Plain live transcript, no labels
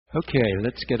Okay,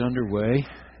 let's get underway.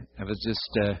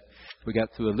 We got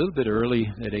through a little bit early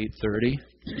at 8:30.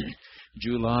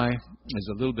 July is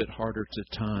a little bit harder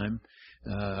to time.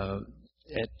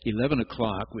 At 11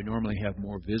 o'clock, we normally have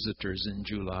more visitors in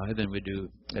July than we do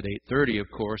at 8:30,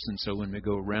 of course, and so when we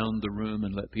go around the room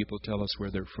and let people tell us where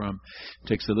they're from, it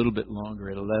takes a little bit longer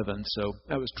at 11. So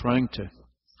I was trying to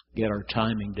get our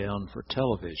timing down for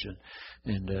television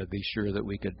and be sure that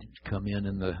we could come in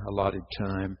the allotted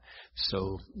time.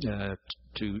 So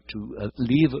to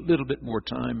leave a little bit more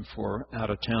time for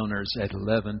out-of-towners at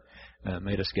 11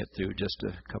 made us get through just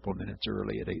a couple of minutes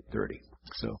early at 8:30.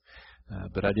 So,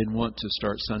 but I didn't want to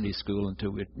start Sunday school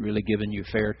until we'd really given you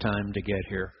fair time to get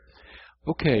here.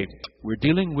 Okay, we're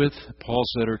dealing with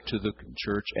Paul's letter to the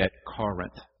church at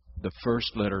Corinth, the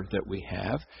first letter that we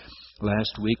have.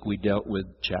 Last week we dealt with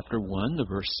chapter 1, the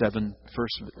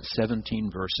first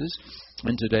 17 verses,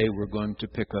 and today we're going to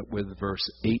pick up with verse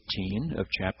 18 of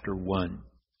chapter 1.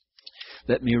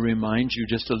 Let me remind you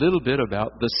just a little bit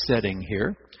about the setting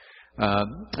here.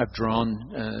 I've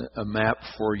drawn a map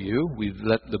for you. We've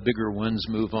let the bigger ones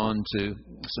move on to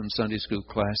some Sunday school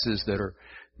classes that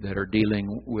are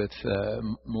dealing with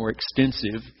more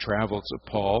extensive travels of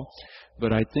Paul.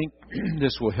 But I think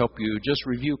this will help you just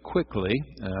review quickly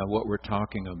what we're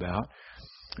talking about.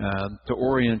 To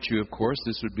orient you, of course,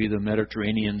 this would be the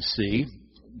Mediterranean Sea,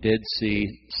 Dead Sea,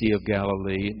 Sea of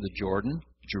Galilee, the Jordan,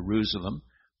 Jerusalem,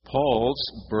 Paul's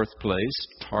birthplace,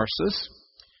 Tarsus,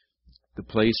 the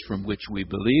place from which we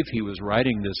believe he was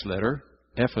writing this letter,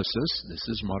 Ephesus. This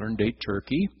is modern-day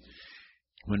Turkey.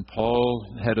 When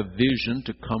Paul had a vision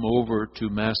to come over to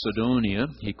Macedonia,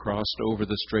 he crossed over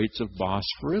the Straits of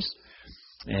Bosphorus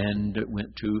and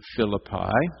went to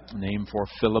Philippi, named for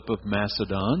Philip of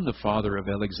Macedon, the father of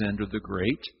Alexander the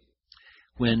Great.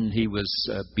 When he was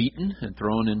beaten and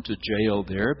thrown into jail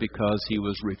there because he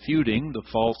was refuting the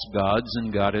false gods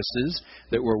and goddesses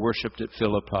that were worshipped at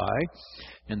Philippi,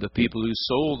 and the people who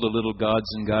sold the little gods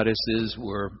and goddesses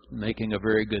were making a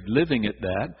very good living at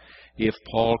that. If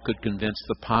Paul could convince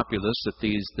the populace that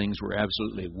these things were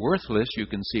absolutely worthless, you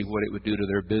can see what it would do to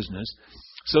their business.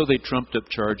 So they trumped up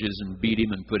charges and beat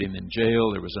him and put him in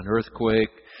jail. There was an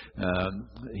earthquake.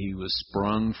 He was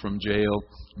sprung from jail,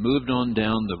 moved on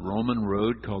down the Roman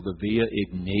road called the Via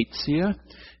Ignatia,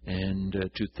 and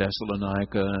to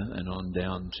Thessalonica, and on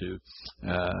down to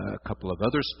a couple of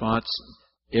other spots.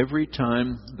 Every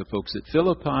time the folks at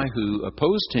Philippi who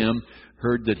opposed him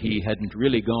heard that he hadn't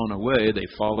really gone away, they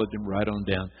followed him right on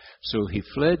down. So he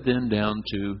fled then down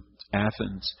to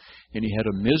Athens. And he had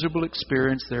a miserable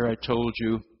experience there, I told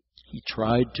you. He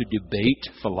tried to debate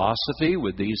philosophy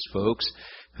with these folks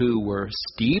who were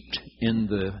steeped in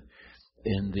the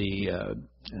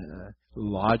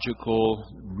logical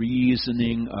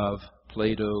reasoning of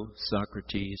Plato,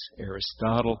 Socrates,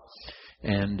 Aristotle.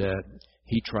 And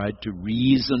he tried to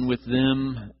reason with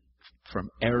them from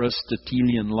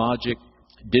Aristotelian logic.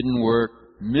 Didn't work.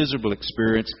 Miserable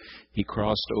experience. He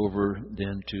crossed over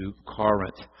then to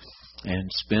Corinth and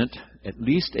spent at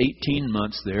least 18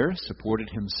 months there, supported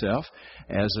himself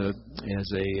as a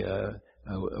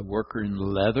worker in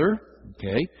leather,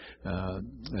 okay,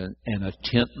 and a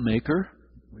tent maker.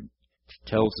 It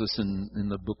tells us in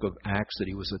the book of Acts that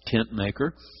he was a tent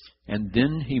maker. And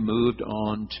then he moved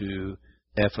on to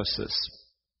Ephesus.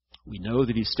 We know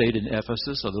that he stayed in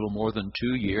Ephesus a little more than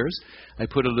 2 years. I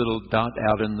put a little dot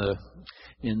out in the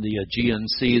Aegean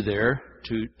Sea there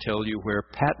to tell you where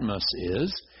Patmos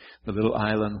is, the little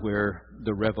island where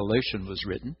the Revelation was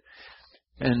written.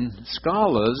 And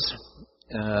scholars,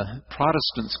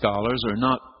 Protestant scholars, are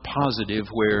not positive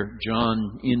where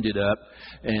John ended up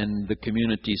and the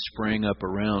community sprang up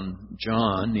around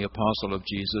John, the apostle of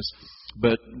Jesus.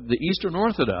 But the Eastern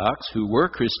Orthodox, who were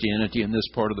Christianity in this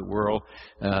part of the world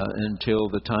until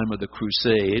the time of the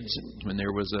Crusades, when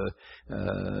there was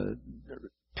a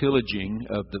pillaging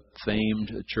of the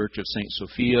famed Church of St.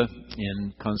 Sophia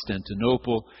in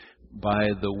Constantinople by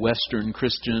the Western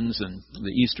Christians, and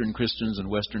the Eastern Christians and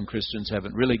Western Christians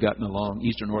haven't really gotten along,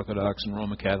 Eastern Orthodox and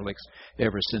Roman Catholics,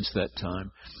 ever since that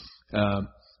time.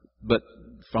 But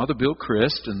Father Bill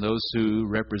Christ and those who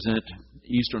represent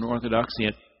Eastern Orthodoxy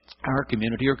in our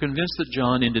community are convinced that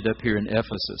John ended up here in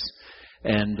Ephesus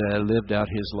and lived out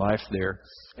his life there,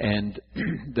 and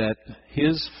that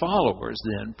his followers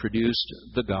then produced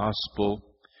the Gospel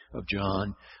of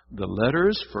John, the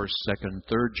letters, 1st, 2nd,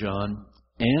 3rd John,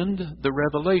 and the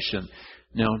Revelation.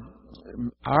 Now,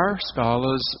 our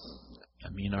scholars,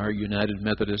 our United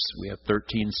Methodists, we have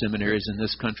 13 seminaries in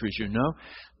this country, as you know,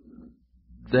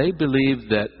 they believe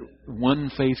that one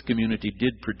faith community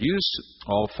did produce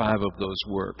all 5 of those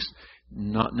works.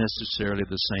 not necessarily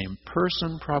the same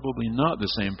person, probably not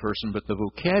the same person, but the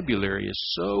vocabulary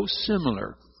is so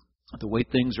similar, the way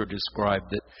things are described,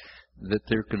 that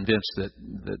they're convinced that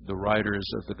the writers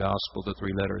of the Gospel, the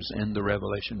three letters, and the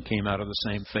Revelation came out of the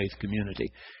same faith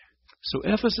community. So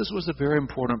Ephesus was a very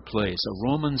important place, a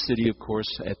Roman city, of course.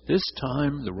 At this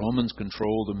time, the Romans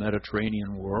controlled the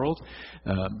Mediterranean world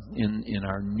in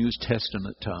our New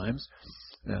Testament times.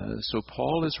 So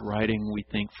Paul is writing, we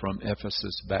think, from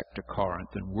Ephesus back to Corinth.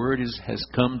 And word has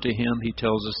come to him, he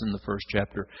tells us in the first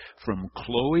chapter, from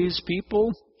Chloe's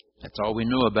people. That's all we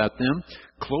know about them.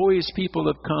 Chloe's people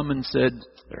have come and said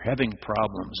they're having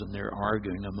problems and they're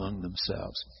arguing among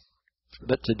themselves.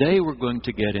 But today we're going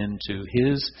to get into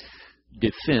his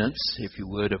defense, if you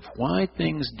would, of why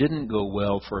things didn't go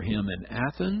well for him in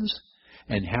Athens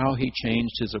and how he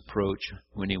changed his approach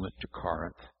when he went to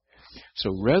Corinth.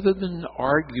 So rather than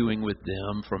arguing with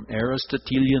them from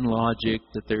Aristotelian logic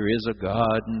that there is a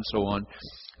God and so on,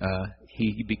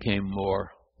 he became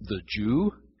more the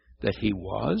Jew that he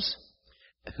was,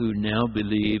 who now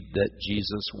believed that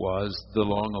Jesus was the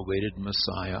long-awaited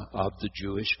Messiah of the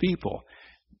Jewish people.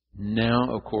 Now,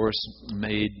 of course,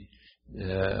 made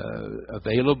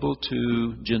available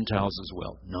to Gentiles as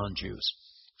well, non-Jews.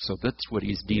 So that's what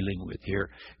he's dealing with here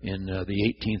in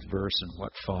the 18th verse and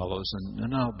what follows.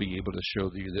 And I'll be able to show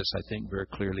you this, I think, very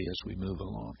clearly as we move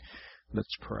along.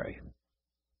 Let's pray.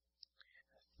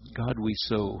 God, we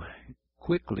so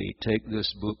quickly take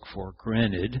this book for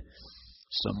granted.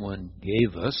 Someone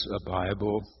gave us a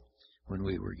Bible when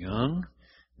we were young.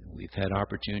 We've had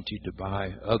opportunity to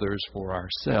buy others for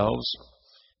ourselves.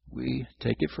 We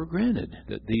take it for granted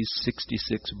that these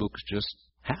 66 books just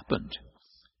happened.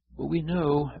 But we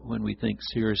know when we think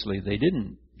seriously, they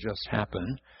didn't just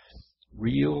happen.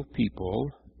 Real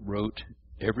people wrote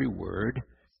every word,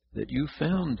 that you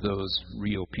found those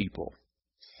real people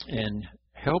and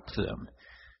helped them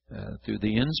through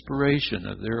the inspiration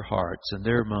of their hearts and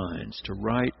their minds to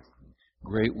write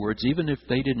great words. Even if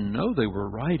they didn't know they were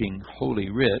writing Holy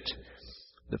Writ,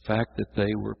 the fact that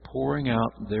they were pouring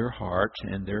out their heart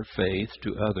and their faith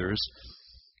to others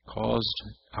caused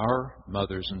our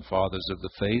mothers and fathers of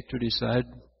the faith to decide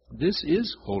this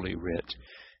is Holy Writ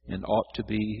and ought to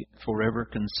be forever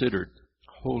considered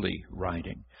holy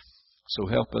writing. So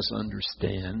help us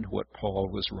understand what Paul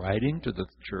was writing to the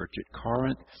church at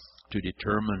Corinth to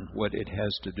determine what it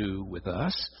has to do with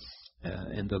us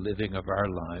and the living of our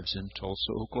lives in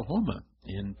Tulsa, Oklahoma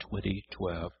in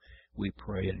 2012. We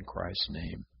pray in Christ's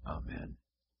name. Amen.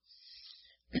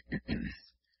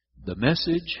 The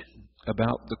message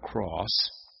about the cross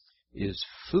is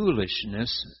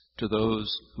foolishness to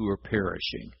those who are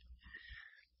perishing.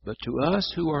 But to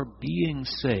us who are being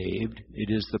saved, it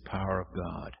is the power of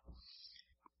God.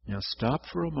 Now stop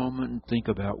for a moment and think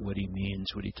about what he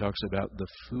means when he talks about the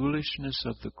foolishness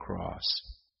of the cross.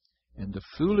 And the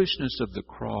foolishness of the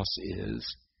cross is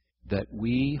that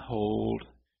we hold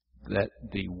that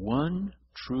the one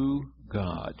true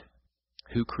God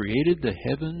who created the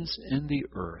heavens and the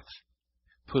earth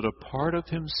put a part of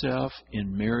himself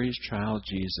in Mary's child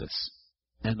Jesus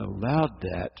and allowed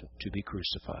that to be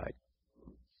crucified.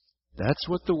 That's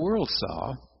what the world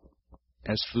saw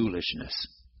as foolishness.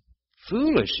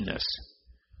 Foolishness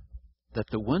that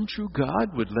the one true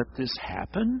God would let this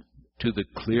happen to the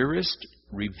clearest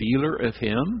revealer of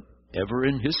him ever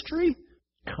in history?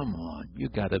 Come on, you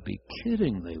got to be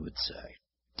kidding, they would say.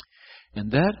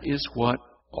 And that is what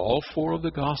all four of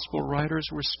the gospel writers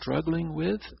were struggling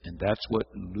with, and that's what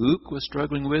Luke was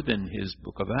struggling with in his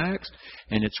book of Acts,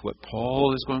 and it's what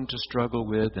Paul is going to struggle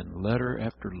with in letter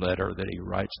after letter that he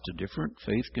writes to different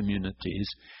faith communities.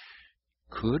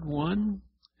 Could one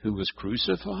who was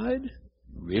crucified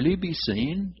really be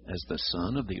seen as the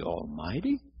Son of the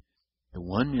Almighty, the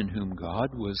one in whom God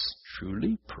was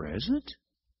truly present?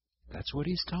 That's what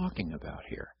he's talking about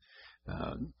here.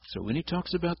 So when he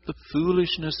talks about the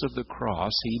foolishness of the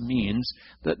cross, he means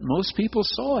that most people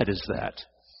saw it as that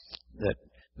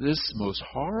this most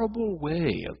horrible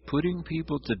way of putting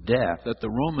people to death that the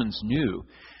Romans knew,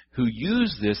 who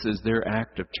used this as their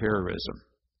act of terrorism.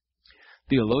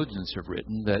 Theologians have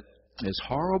written that as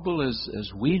horrible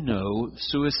as we know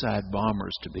suicide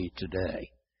bombers to be today,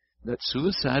 that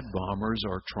suicide bombers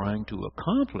are trying to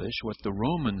accomplish what the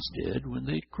Romans did when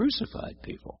they crucified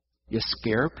people. You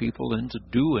scare people into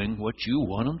doing what you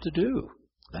want them to do.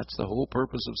 That's the whole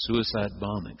purpose of suicide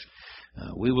bombings.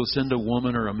 We will send a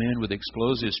woman or a man with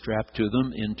explosives strapped to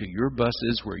them into your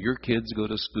buses where your kids go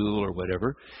to school or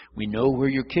whatever. We know where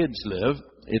your kids live.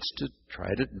 It's to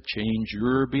try to change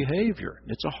your behavior.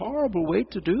 It's a horrible way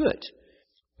to do it.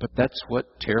 But that's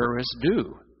what terrorists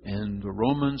do. And the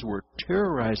Romans were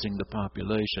terrorizing the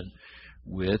population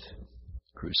with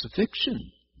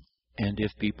crucifixion. And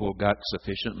if people got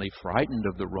sufficiently frightened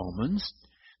of the Romans,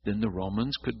 then the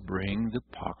Romans could bring the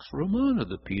Pax Romana,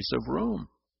 the peace of Rome.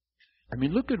 I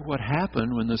mean, look at what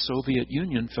happened when the Soviet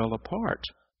Union fell apart.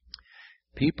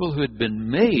 People who had been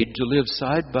made to live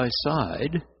side by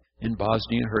side in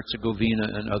Bosnia, Herzegovina,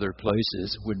 and other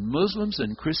places, when Muslims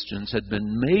and Christians had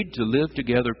been made to live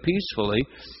together peacefully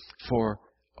for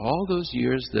all those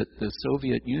years that the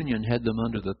Soviet Union had them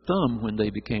under the thumb, when they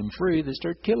became free, they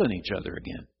started killing each other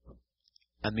again.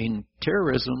 I mean,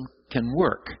 terrorism can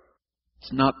work.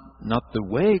 It's not the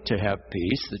way to have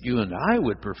peace that you and I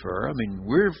would prefer. I mean,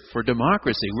 we're for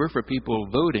democracy. We're for people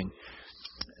voting.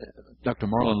 Dr.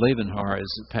 Marlon Levenhar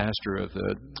is the pastor of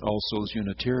the All Souls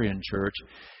Unitarian Church.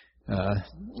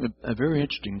 A very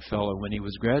interesting fellow. When he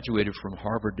was graduated from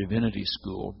Harvard Divinity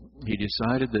School, he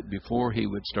decided that before he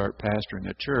would start pastoring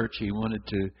a church, he wanted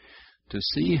to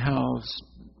see how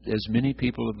as many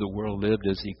people of the world lived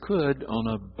as he could on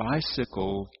a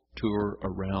bicycle tour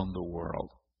around the world.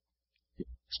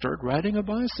 Start riding a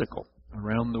bicycle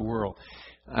around the world.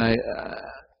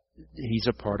 He's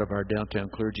a part of our downtown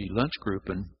clergy lunch group,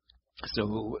 and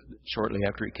so shortly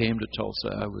after he came to Tulsa,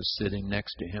 I was sitting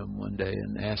next to him one day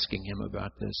and asking him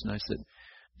about this, and I said,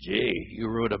 "Gee, you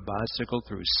rode a bicycle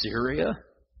through Syria?"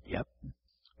 "Yep."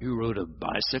 "You rode a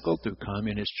bicycle through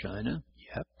communist China?"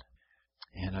 "Yep."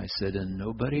 And I said, "And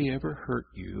nobody ever hurt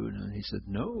you?" And he said,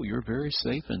 "No, you're very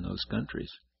safe in those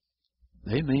countries.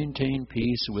 They maintain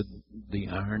peace with the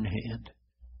iron hand."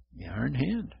 The iron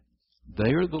hand.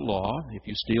 They are the law. If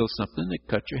you steal something, they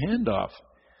cut your hand off.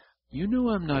 You know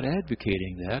I'm not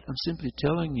advocating that. I'm simply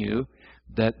telling you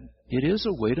that it is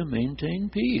a way to maintain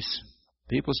peace.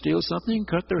 People steal something,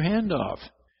 cut their hand off.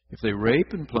 If they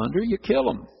rape and plunder, you kill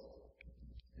them.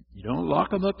 You don't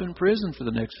lock them up in prison for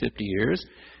the next 50 years.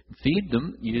 Feed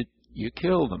them, you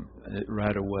kill them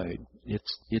right away.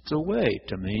 It's a way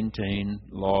to maintain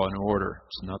law and order.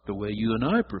 It's not the way you and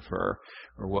I prefer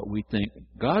or what we think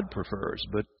God prefers,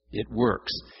 but it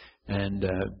works. And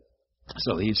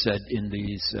so he said in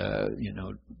these,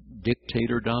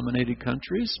 dictator-dominated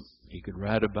countries, he could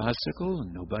ride a bicycle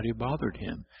and nobody bothered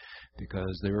him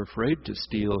because they were afraid to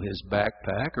steal his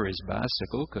backpack or his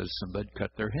bicycle because somebody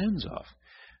cut their hands off.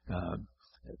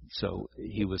 So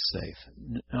he was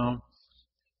safe. Now,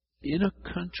 in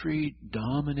a country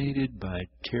dominated by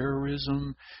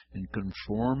terrorism and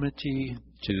conformity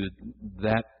to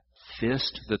that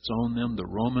fist that's on them, the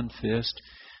Roman fist,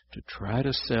 to try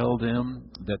to sell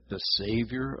them that the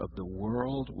Savior of the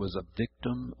world was a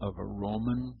victim of a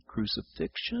Roman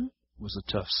crucifixion was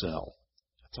a tough sell.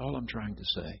 That's all I'm trying to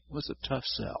say. It was a tough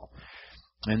sell.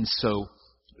 And so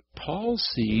Paul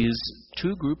sees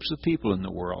two groups of people in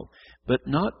the world, but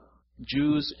not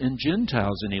Jews and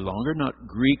Gentiles any longer, not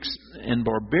Greeks and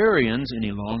barbarians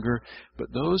any longer,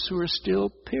 but those who are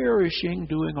still perishing,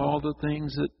 doing all the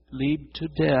things that lead to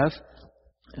death,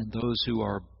 and those who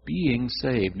are being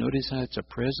saved. Notice how it's a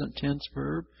present tense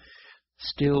verb,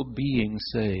 still being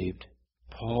saved.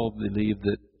 Paul believed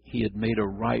that he had made a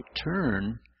right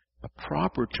turn, a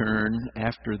proper turn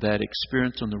after that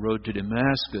experience on the road to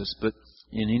Damascus, but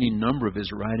in any number of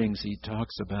his writings, he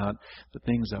talks about the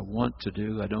things I want to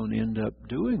do, I don't end up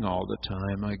doing all the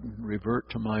time. I revert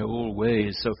to my old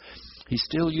ways. So he's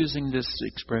still using this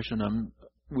expression,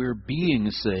 we're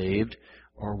being saved,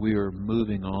 or we are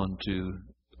moving on to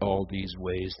all these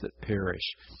ways that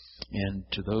perish. And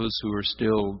to those who are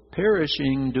still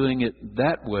perishing, doing it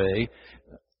that way,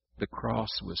 the cross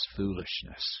was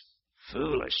foolishness.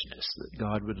 Foolishness that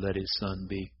God would let His Son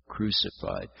be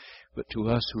crucified. But to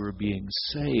us who are being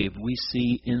saved, we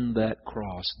see in that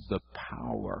cross the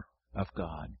power of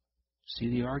God. See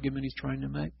the argument he's trying to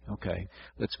make? Okay,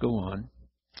 let's go on.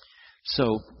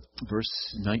 So, verse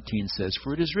 19 says,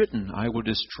 "For it is written, I will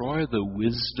destroy the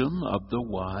wisdom of the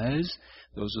wise."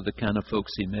 Those are the kind of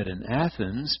folks he met in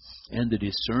Athens. "And the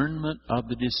discernment of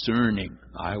the discerning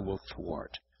I will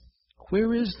thwart."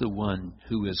 Where is the one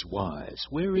who is wise?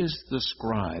 Where is the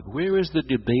scribe? Where is the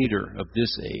debater of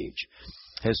this age?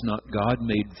 Has not God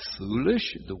made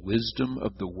foolish the wisdom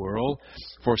of the world?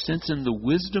 For since in the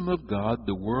wisdom of God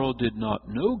the world did not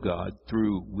know God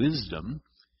through wisdom,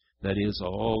 that is,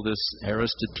 all this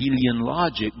Aristotelian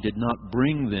logic did not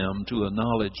bring them to a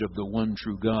knowledge of the one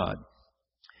true God.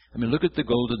 I mean, look at the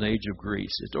golden age of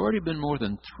Greece. It's already been more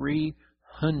than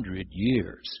 300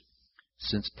 years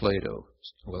since Plato,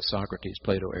 Socrates,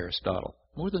 Plato, Aristotle.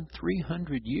 More than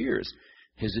 300 years.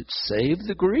 Has it saved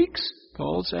the Greeks?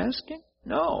 Paul's asking.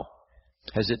 No.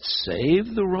 Has it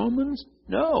saved the Romans?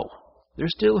 No. They're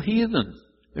still heathen.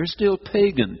 They're still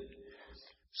pagan.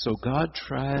 So God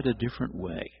tried a different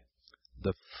way.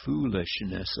 The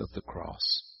foolishness of the cross.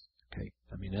 Okay.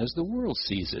 I mean, as the world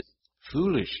sees it,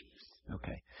 foolish.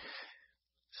 Okay.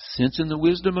 Since in the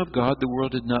wisdom of God the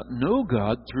world did not know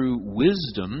God, through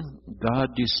wisdom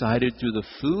God decided through the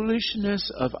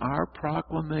foolishness of our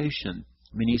proclamation.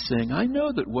 I mean, He's saying, I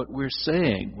know that what we're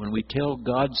saying when we tell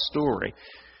God's story,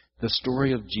 the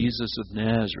story of Jesus of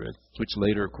Nazareth, which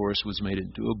later, of course, was made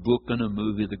into a book and a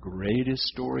movie, the greatest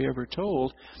story ever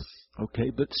told.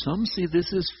 Okay, but some see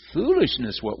this as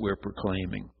foolishness, what we're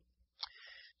proclaiming.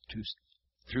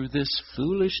 Through this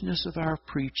foolishness of our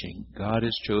preaching, God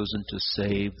has chosen to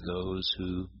save those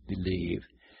who believe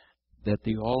that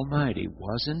the Almighty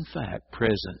was in fact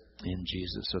present in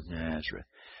Jesus of Nazareth.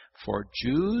 For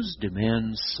Jews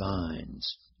demand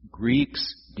signs, Greeks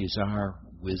desire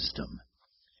wisdom.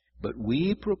 But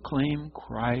we proclaim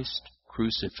Christ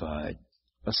crucified,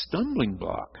 a stumbling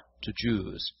block to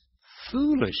Jews,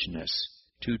 foolishness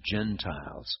to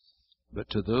Gentiles. But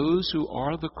to those who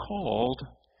are the called,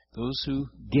 those who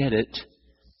get it,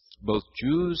 both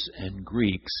Jews and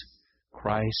Greeks,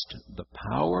 Christ, the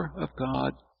power of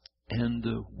God and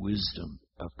the wisdom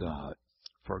of God.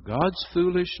 For God's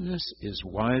foolishness is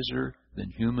wiser than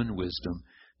human wisdom,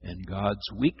 and God's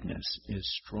weakness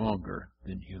is stronger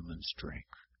than human strength.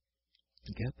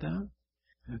 You get that?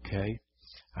 Okay.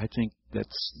 I think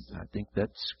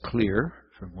that's clear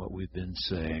from what we've been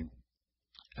saying.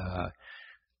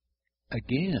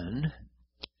 Again,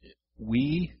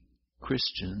 we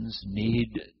Christians need,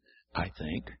 I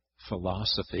think,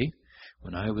 philosophy.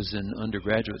 When I was in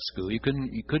undergraduate school, you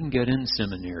couldn't get in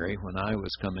seminary when I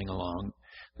was coming along.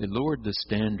 They lowered the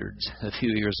standards a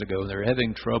few years ago. They're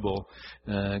having trouble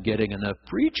getting enough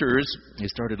preachers. They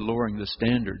started lowering the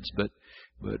standards. But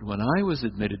when I was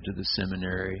admitted to the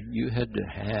seminary, you had to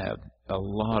have a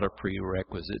lot of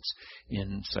prerequisites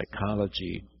in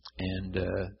psychology and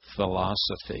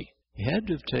philosophy. You had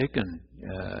to have taken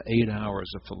 8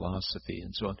 hours of philosophy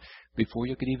and so on before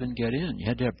you could even get in. You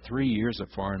had to have 3 years of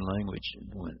foreign language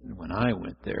when I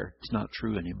went there. It's not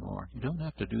true anymore. You don't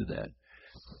have to do that.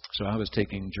 So I was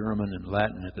taking German and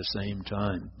Latin at the same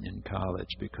time in college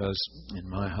because in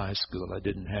my high school I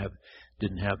didn't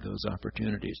have those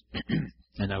opportunities.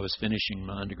 And I was finishing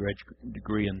my undergraduate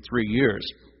degree in 3 years.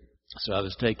 So I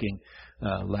was taking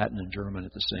Latin and German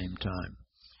at the same time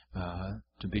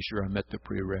to be sure I met the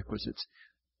prerequisites.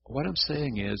 What I'm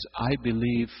saying is I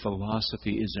believe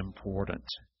philosophy is important.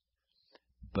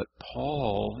 But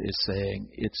Paul is saying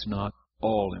it's not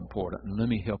all important. And let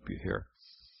me help you here.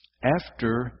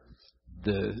 After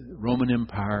the Roman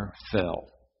Empire fell,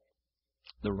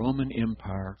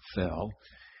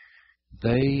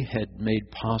 they had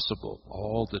made possible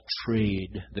all the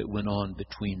trade that went on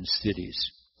between cities.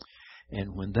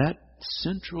 And when that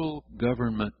central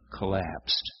government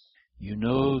collapsed, you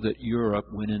know that Europe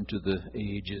went into the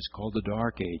ages called the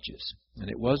Dark Ages. And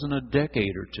it wasn't a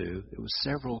decade or two, it was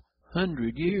several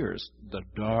 100 years, the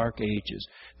Dark Ages.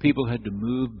 People had to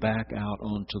move back out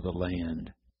onto the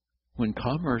land. When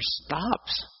commerce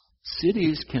stops,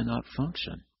 cities cannot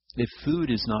function. If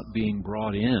food is not being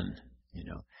brought in,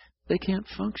 they can't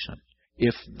function.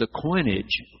 If the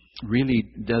coinage really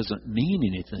doesn't mean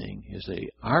anything, you see,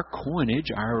 our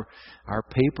coinage, our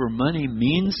paper money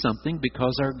means something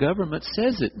because our government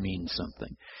says it means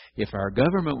something. If our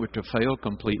government were to fail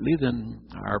completely, then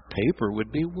our paper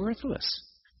would be worthless.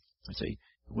 You see,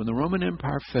 when the Roman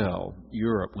Empire fell,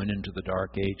 Europe went into the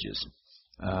Dark Ages.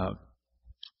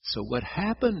 So what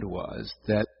happened was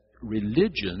that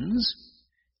religions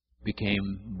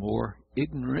became more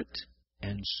ignorant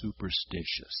and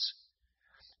superstitious.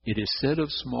 It is said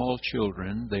of small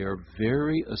children, they are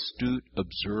very astute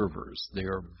observers. They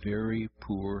are very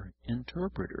poor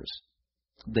interpreters.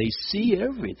 They see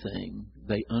everything.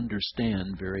 They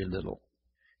understand very little.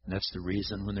 And that's the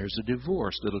reason when there's a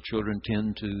divorce, little children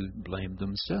tend to blame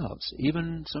themselves.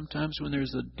 Even sometimes when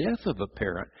there's a death of a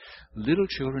parent, little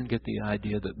children get the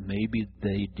idea that maybe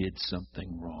they did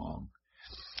something wrong.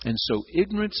 And so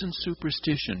ignorance and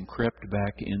superstition crept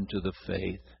back into the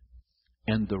faith.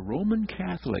 And the Roman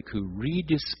Catholic who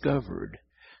rediscovered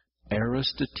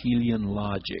Aristotelian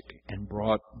logic and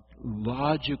brought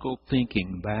logical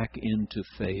thinking back into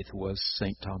faith was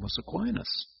St. Thomas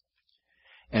Aquinas.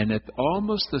 And at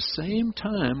almost the same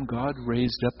time, God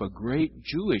raised up a great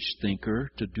Jewish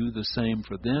thinker to do the same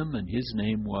for them, and his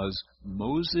name was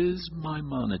Moses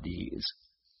Maimonides.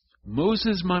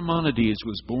 Moses Maimonides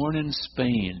was born in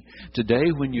Spain. Today,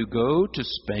 when you go to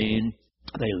Spain,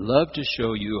 they love to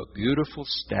show you a beautiful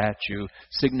statue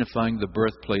signifying the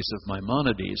birthplace of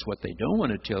Maimonides. What they don't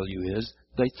want to tell you is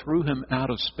they threw him out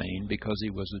of Spain because he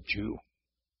was a Jew.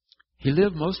 He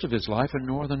lived most of his life in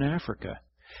northern Africa.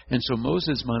 And so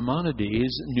Moses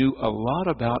Maimonides knew a lot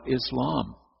about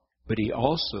Islam, but he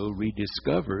also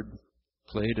rediscovered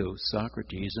Plato,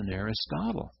 Socrates, and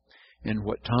Aristotle. And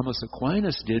what Thomas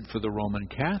Aquinas did for the Roman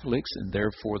Catholics, and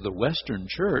therefore the Western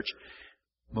Church,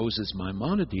 Moses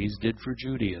Maimonides did for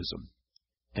Judaism.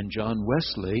 And John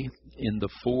Wesley, in the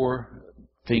 4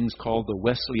 things called the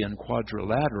Wesleyan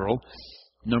Quadrilateral,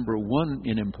 number 1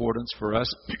 in importance for us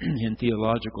in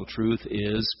theological truth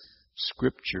is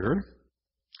Scripture.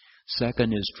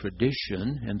 Second is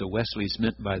tradition, and the Wesleys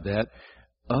meant by that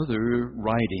other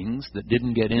writings that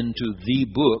didn't get into the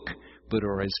book, but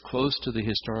are as close to the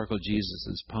historical Jesus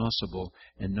as possible.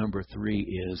 And number 3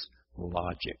 is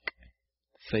logic.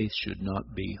 Faith should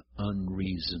not be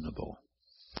unreasonable.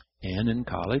 And in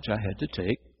college, I had to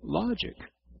take logic.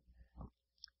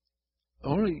 The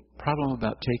only problem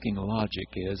about taking logic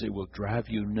is it will drive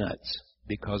you nuts,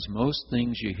 because most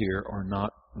things you hear are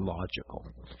not logical.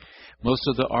 Most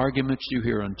of the arguments you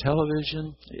hear on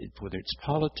television, whether it's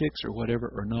politics or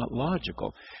whatever, are not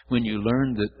logical. When you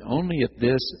learn that only if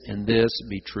this and this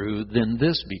be true, then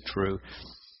this be true.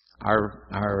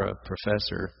 Our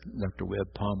professor, Dr.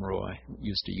 Webb Pomeroy,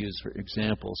 used to use for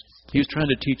examples. He was trying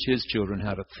to teach his children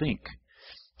how to think.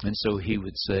 And so he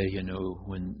would say,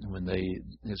 when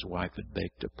his wife had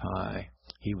baked a pie,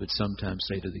 he would sometimes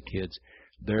say to the kids,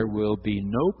 "There will be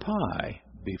no pie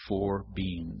before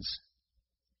beans."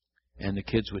 And the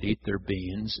kids would eat their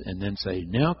beans and then say,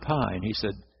 "Now pie." And he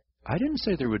said, "I didn't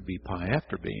say there would be pie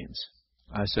after beans.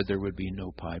 I said there would be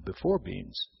no pie before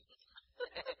beans."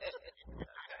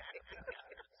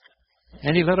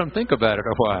 And he let them think about it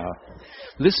a while.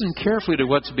 Listen carefully to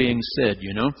what's being said,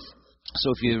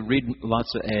 So if you read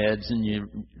lots of ads and you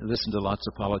listen to lots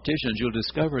of politicians, you'll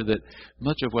discover that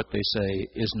much of what they say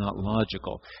is not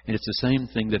logical. And it's the same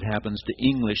thing that happens to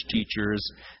English teachers.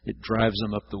 It drives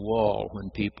them up the wall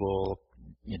when people,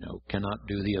 cannot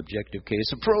do the objective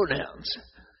case of pronouns,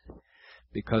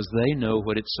 because they know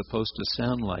what it's supposed to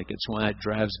sound like. It's why it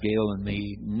drives Gail and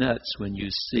me nuts when you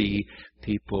see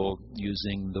people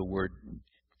using the word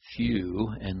few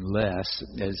and less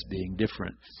as being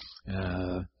different.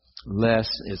 Less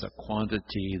is a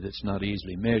quantity that's not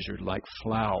easily measured, like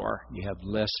flour. You have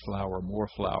less flour, more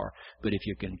flour. But if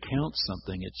you can count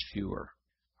something, it's fewer.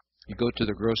 You go to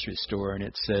the grocery store and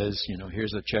it says,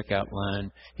 here's a checkout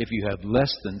line if you have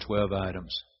less than 12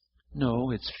 items.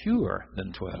 No, it's fewer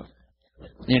than 12.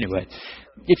 Anyway,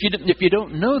 if you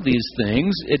don't know these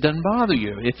things, it doesn't bother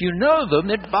you. If you know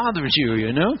them, it bothers you,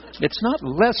 It's not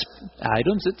less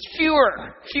items, it's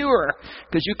fewer,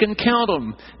 because you can count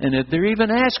them. And they're even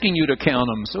asking you to count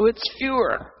them, so it's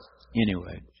fewer.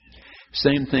 Anyway,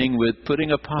 same thing with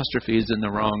putting apostrophes in the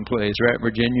wrong place, right,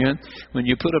 Virginia? When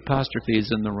you put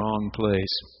apostrophes in the wrong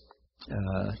place,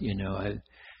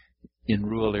 in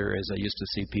rural areas, I used to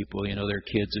see people, their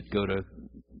kids would go to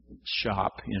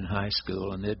shop in high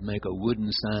school and they'd make a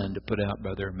wooden sign to put out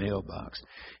by their mailbox,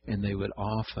 and they would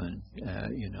often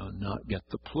not get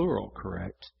the plural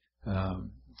correct.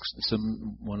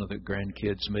 One of the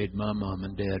grandkids made my mom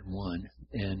and dad one,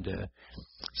 and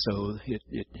so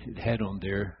it had on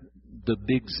there the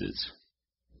Biggses.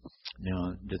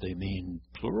 Now, do they mean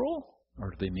plural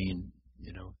or do they mean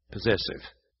possessive?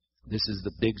 This is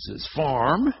the Biggses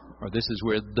farm, or this is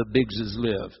where the Biggses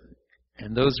live.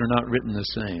 And those are not written the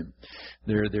same.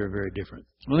 They're very different.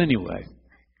 Well, anyway,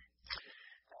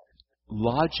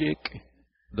 logic,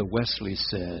 the Wesley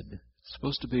said, is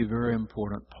supposed to be a very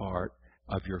important part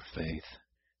of your faith.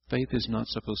 Faith is not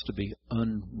supposed to be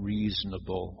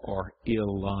unreasonable or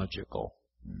illogical.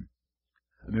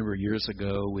 I remember years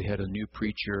ago we had a new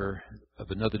preacher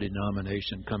of another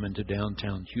denomination come into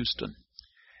downtown Houston.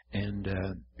 And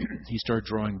he started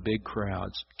drawing big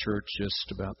crowds, church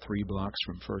just about 3 blocks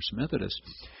from First Methodist.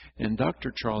 And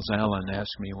Dr. Charles Allen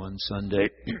asked me one Sunday,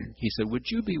 he said, "Would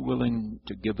you be willing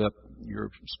to give up your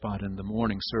spot in the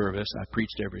morning service?" I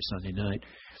preached every Sunday night.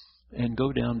 "And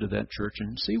go down to that church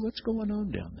and see what's going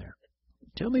on down there.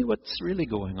 Tell me what's really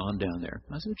going on down there."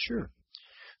 I said, "Sure."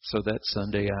 So that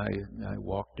Sunday I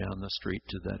walked down the street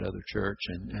to that other church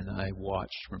and I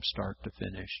watched from start to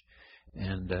finish.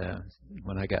 And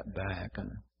when I got back,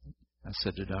 I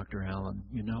said to Dr. Allen,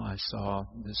 I saw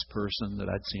this person that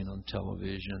I'd seen on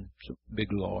television, big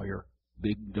lawyer,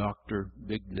 big doctor,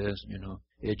 big this,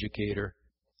 educator.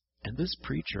 And this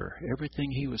preacher,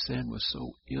 everything he was saying was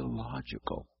so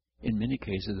illogical. In many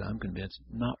cases, I'm convinced,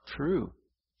 not true.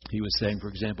 He was saying, for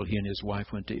example, he and his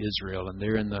wife went to Israel, and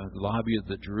they're in the lobby of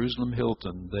the Jerusalem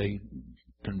Hilton. They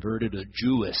converted a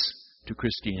Jewess to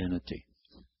Christianity.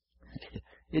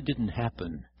 It didn't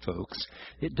happen, folks.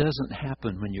 It doesn't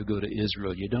happen when you go to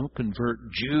Israel. You don't convert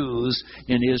Jews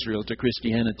in Israel to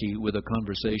Christianity with a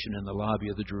conversation in the lobby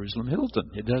of the Jerusalem Hilton.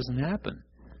 It doesn't happen.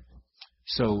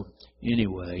 So,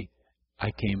 anyway,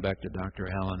 I came back to Dr.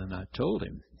 Allen and I told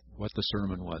him what the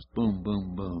sermon was. Boom,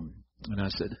 boom, boom. And I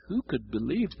said, who could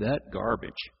believe that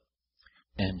garbage?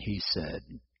 And he said,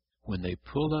 when they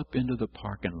pull up into the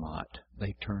parking lot,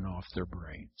 they turn off their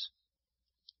brains.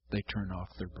 They turn off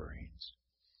their brains.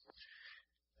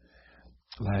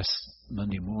 Last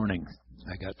Monday morning,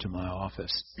 I got to my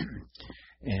office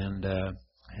and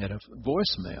had a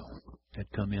voicemail had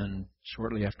come in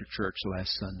shortly after church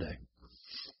last Sunday.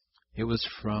 It was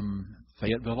from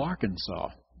Fayetteville, Arkansas,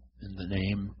 and the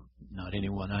name, not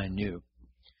anyone I knew.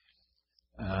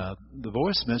 The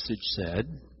voice message said,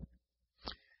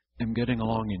 I'm getting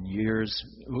along in years.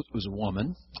 It was a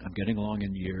woman. I'm getting along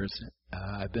in years.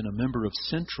 I've been a member of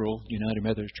Central United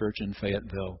Methodist Church in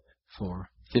Fayetteville for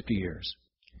 50 years.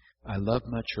 I love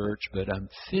my church, but I'm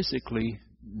physically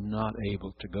not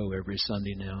able to go every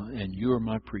Sunday now, and you're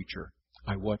my preacher.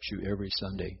 I watch you every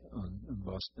Sunday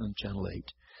on Channel 8.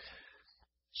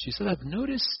 She said, I've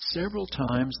noticed several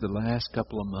times the last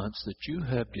couple of months that you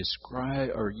have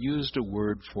described or used a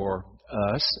word for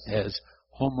us as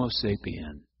Homo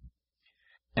sapien.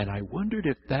 And I wondered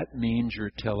if that means you're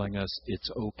telling us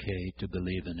it's okay to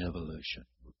believe in evolution.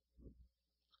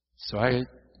 So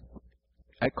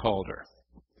I called her.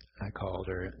 I called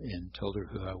her and told her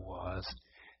who I was.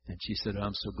 And she said,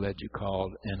 I'm so glad you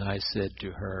called. And I said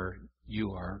to her,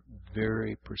 you are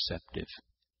very perceptive.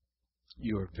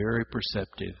 You are very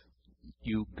perceptive.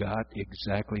 You got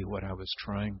exactly what I was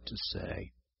trying to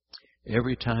say.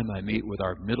 Every time I meet with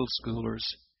our middle schoolers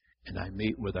and I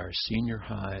meet with our senior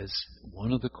highs,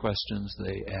 one of the questions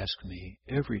they ask me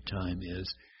every time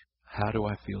is, how do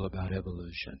I feel about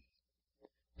evolution?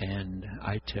 And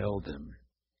I tell them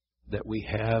that we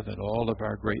have at all of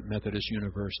our great Methodist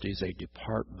universities a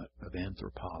department of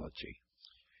anthropology.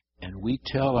 And we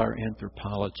tell our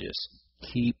anthropologists,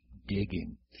 keep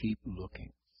digging, keep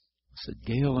looking. I said,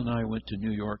 Gail and I went to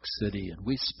New York City and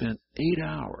we spent 8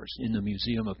 hours in the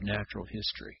Museum of Natural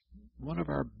History. One of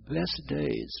our best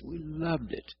days. We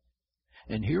loved it.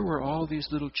 And here were all these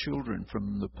little children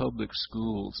from the public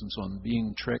schools and so on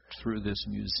being trekked through this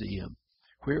museum,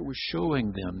 where it was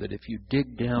showing them that if you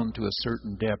dig down to a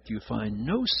certain depth, you find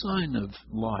no sign of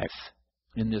life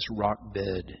in this rock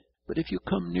bed. But if you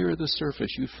come near the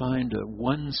surface, you find a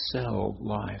one-cell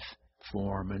life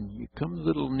form, and you come a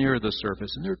little near the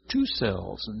surface, and there are 2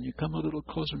 cells, and you come a little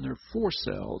closer, and there are 4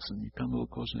 cells, and you come a little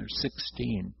closer, and there are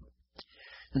 16.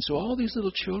 And so all these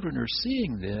little children are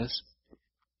seeing this,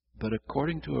 but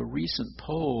according to a recent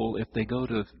poll, if they go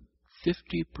to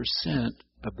 50%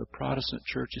 of the Protestant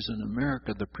churches in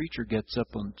America, the preacher gets up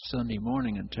on Sunday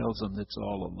morning and tells them it's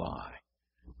all a lie.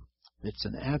 It's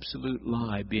an absolute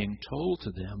lie being told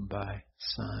to them by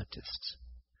scientists.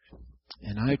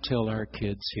 And I tell our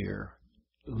kids here,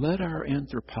 let our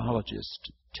anthropologists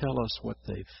tell us what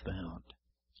they've found.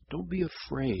 Don't be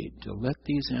afraid to let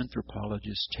these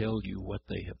anthropologists tell you what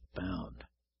they have found.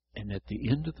 And at the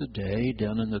end of the day,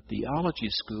 down in the theology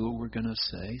school, we're going to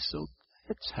say, so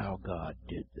that's how God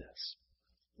did this.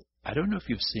 I don't know if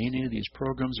you've seen any of these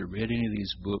programs or read any of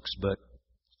these books, but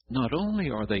not only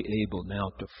are they able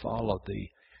now to follow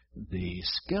the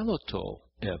skeletal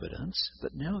evidence,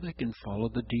 but now they can follow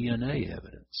the DNA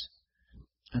evidence.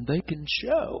 And they can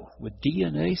show with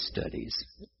DNA studies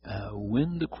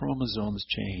when the chromosomes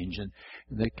change, and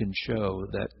they can show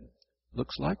that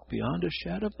looks like beyond a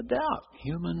shadow of a doubt,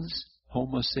 humans,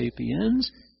 Homo sapiens,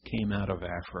 came out of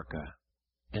Africa.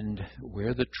 And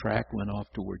where the track went off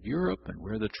toward Europe and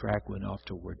where the track went off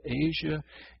toward Asia.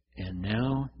 And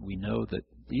now we know that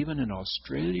even in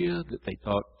Australia that they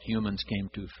thought humans came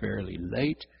to fairly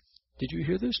late. Did you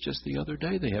hear this? Just the other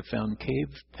day they have found cave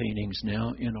paintings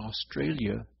now in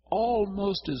Australia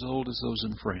almost as old as those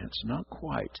in France. Not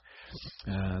quite.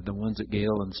 The ones that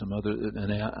Gail and some other,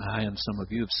 and I and some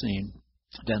of you have seen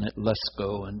down at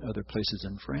Lascaux and other places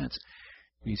in France.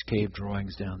 These cave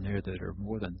drawings down there that are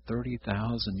more than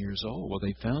 30,000 years old. Well,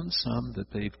 they found some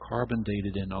that they've carbon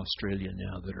dated in Australia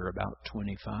now that are about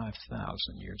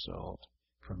 25,000 years old,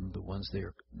 from the ones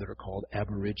that are called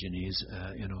Aborigines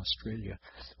in Australia.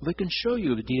 Well, they can show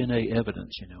you the DNA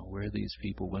evidence, where these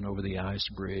people went over the ice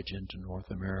bridge into North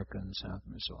America and South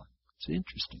America and so on. It's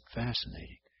interesting,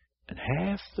 fascinating. And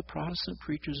half the Protestant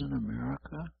preachers in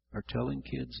America are telling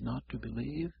kids not to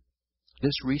believe.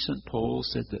 This recent poll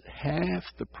said that half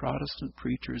the Protestant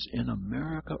preachers in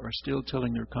America are still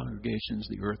telling their congregations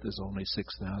the earth is only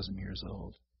 6,000 years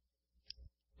old.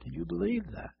 Can you believe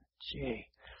that? Gee.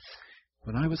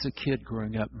 When I was a kid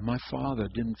growing up, my father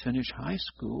didn't finish high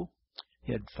school.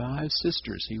 He had 5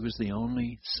 sisters. He was the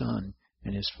only son.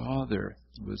 And his father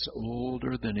was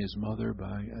older than his mother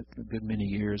by a good many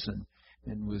years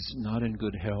and was not in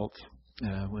good health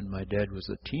when my dad was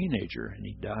a teenager. And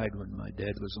he died when my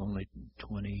dad was only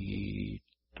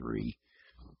 23.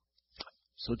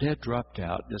 So Dad dropped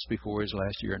out just before his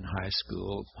last year in high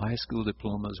school. High school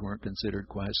diplomas weren't considered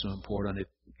quite so important if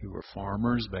you were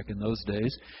farmers back in those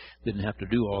days. Didn't have to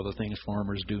do all the things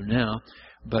farmers do now.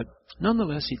 But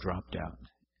nonetheless, he dropped out.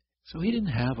 So he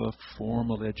didn't have a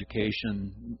formal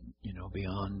education,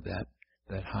 beyond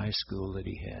that high school that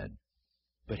he had.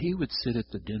 But he would sit at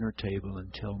the dinner table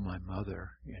and tell my mother,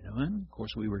 and of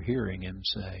course we were hearing him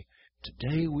say,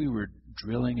 today we were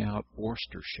drilling out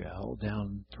oyster shell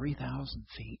down 3,000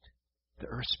 feet. The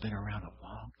Earth's been around a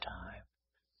long time.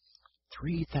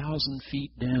 3,000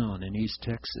 feet down in East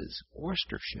Texas,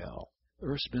 oyster shell. The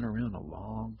Earth's been around a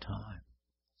long time.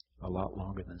 A lot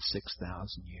longer than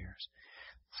 6,000 years.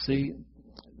 See,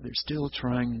 they're still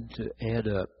trying to add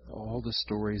up all the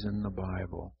stories in the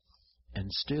Bible and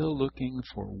still looking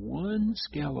for one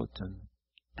skeleton,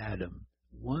 Adam,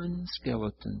 one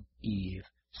skeleton, Eve,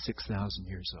 6,000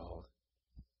 years old.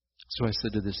 So I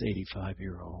said to this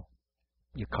 85-year-old,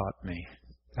 you caught me.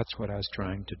 That's what I was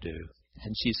trying to do.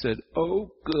 And she said,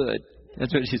 oh, good.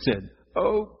 That's what she said.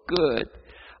 Oh, good.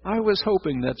 I was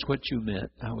hoping that's what you meant.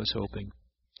 I was hoping.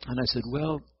 And I said,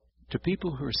 well, to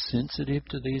people who are sensitive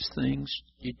to these things,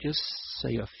 you just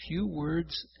say a few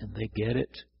words and they get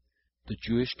it. The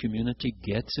Jewish community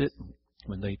gets it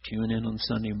when they tune in on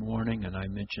Sunday morning and I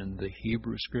mention the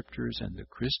Hebrew Scriptures and the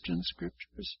Christian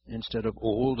Scriptures instead of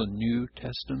Old and New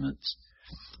Testaments.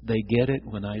 They get it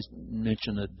when I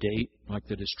mention a date like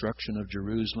the destruction of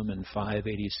Jerusalem in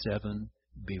 587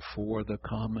 before the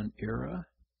Common Era,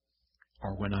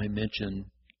 or when I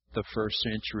mention the first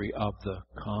century of the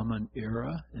Common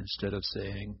Era instead of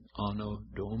saying Anno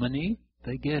Domini.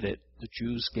 They get it. The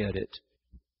Jews get it.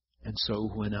 And so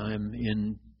when I'm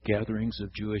in gatherings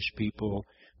of Jewish people,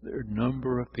 there are a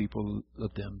number of people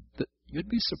of them that you'd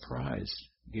be surprised.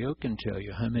 Gail can tell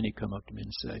you how many come up to me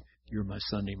and say, you're my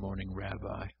Sunday morning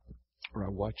rabbi, or I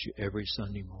watch you every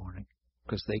Sunday morning,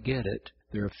 because they get it.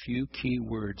 There are a few key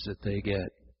words that they get.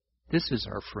 This is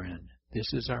our friend.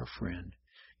 This is our friend.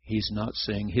 He's not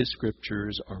saying his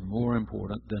Scriptures are more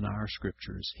important than our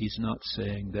Scriptures. He's not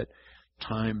saying that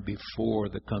time before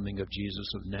the coming of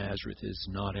Jesus of Nazareth is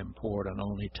not important,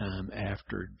 only time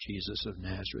after Jesus of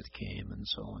Nazareth came, and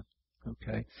so on.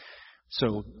 Okay?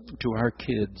 So, to our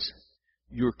kids,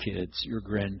 your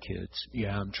grandkids,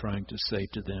 I'm trying to say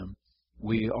to them,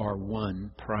 we are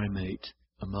one primate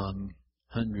among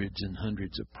hundreds and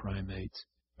hundreds of primates.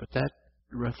 But that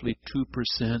roughly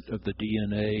 2% of the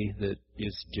DNA that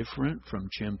is different from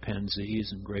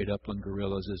chimpanzees and great upland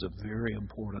gorillas is a very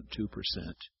important 2%.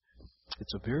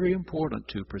 It's a very important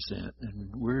 2%.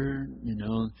 And we're,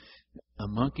 a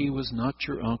monkey was not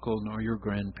your uncle nor your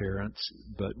grandparents,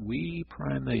 but we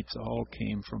primates all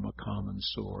came from a common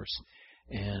source.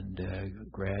 And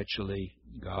gradually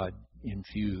God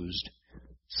infused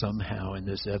somehow in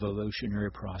this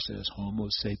evolutionary process Homo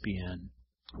sapien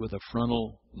with a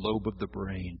frontal lobe of the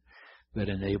brain that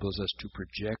enables us to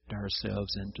project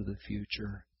ourselves into the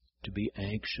future, to be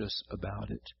anxious about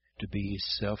it, to be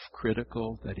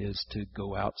self-critical, that is, to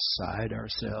go outside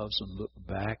ourselves and look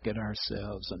back at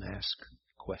ourselves and ask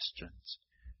questions.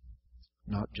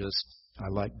 Not just, I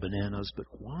like bananas, but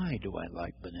why do I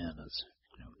like bananas?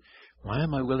 Why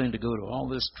am I willing to go to all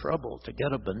this trouble to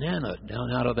get a banana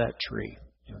down out of that tree?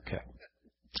 Okay.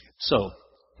 So,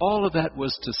 all of that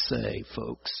was to say,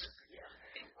 folks,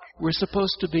 we're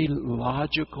supposed to be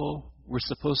logical. We're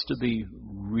supposed to be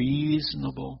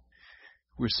reasonable.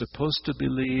 We're supposed to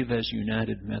believe, as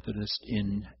United Methodists,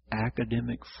 in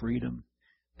academic freedom.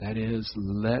 That is,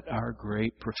 let our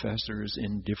great professors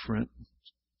in different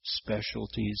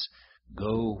specialties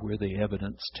go where the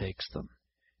evidence takes them.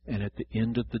 And at the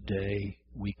end of the day,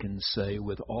 we can say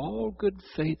with all good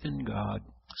faith in God,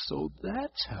 so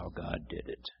that's how God did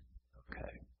it. Okay.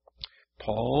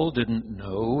 Paul didn't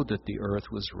know that the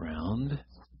earth was round.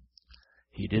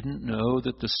 He didn't know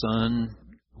that the sun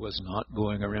was not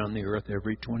going around the earth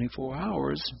every 24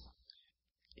 hours.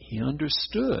 He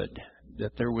understood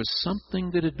that there was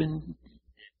something that had been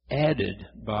added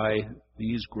by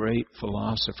these great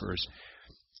philosophers,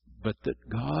 but that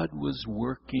God was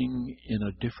working in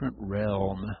a different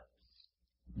realm.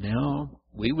 Now,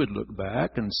 we would look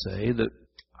back and say that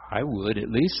I would at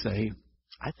least say,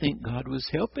 I think God was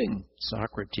helping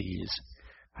Socrates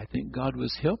I think God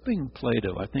was helping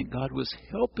Plato. I think God was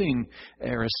helping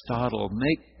Aristotle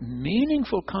make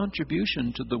meaningful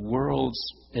contribution to the world's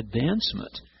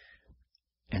advancement.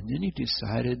 And then he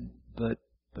decided, but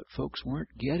folks weren't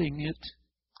getting it.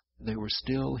 They were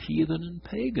still heathen and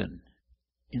pagan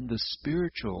in the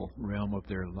spiritual realm of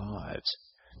their lives.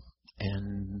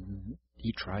 And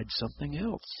he tried something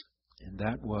else, and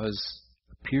that was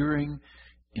appearing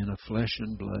in a flesh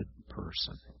and blood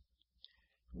person,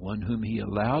 one whom he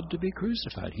allowed to be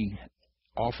crucified. He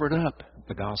offered up,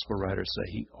 the gospel writers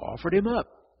say, he offered him up,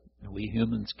 and we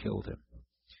humans killed him.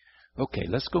 Okay,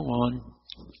 let's go on.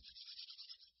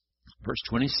 Verse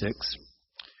 26.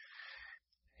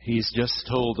 He's just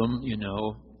told them,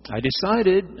 I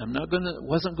decided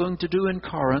wasn't going to do in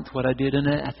Corinth what I did in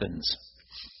Athens.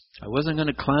 I wasn't going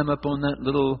to climb up on that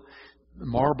little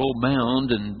marble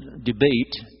mound and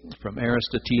debate from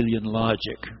Aristotelian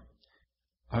logic.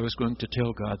 I was going to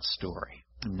tell God's story.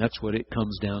 And that's what it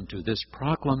comes down to. This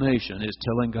proclamation is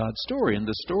telling God's story. And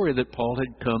the story that Paul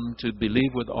had come to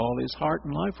believe with all his heart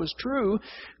and life was true.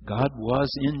 God was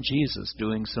in Jesus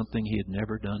doing something he had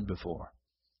never done before.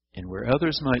 And where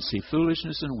others might see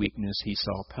foolishness and weakness, he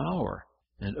saw power.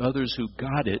 And others who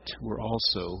got it were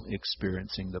also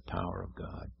experiencing the power of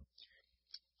God.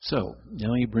 So,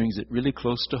 now he brings it really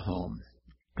close to home.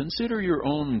 Consider your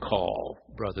own call,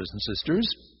 brothers and sisters.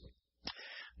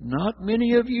 Not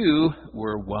many of you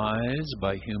were wise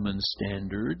by human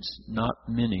standards. Not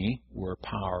many were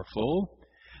powerful.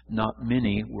 Not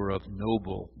many were of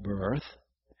noble birth.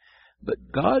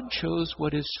 But God chose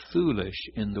what is foolish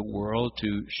in the world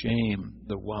to shame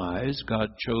the wise. God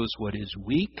chose what is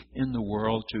weak in the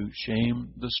world to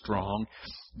shame the strong.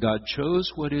 God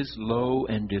chose what is low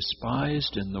and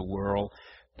despised in the world,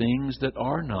 things that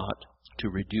are not, to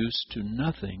reduce to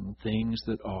nothing things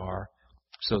that are,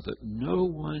 so that no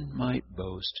one might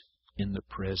boast in the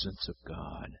presence of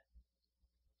God.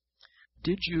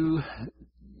 Did you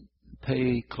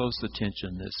pay close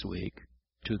attention this week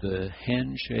to the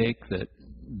handshake that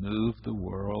moved the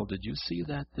world? Did you see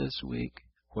that this week?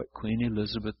 What Queen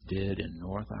Elizabeth did in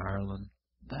North Ireland?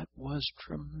 That was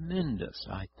tremendous,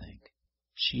 I think.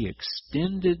 She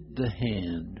extended the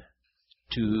hand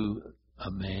to a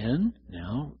man,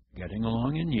 now getting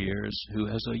along in years, who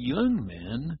as a young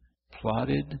man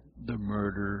plotted the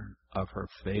murder of her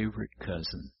favorite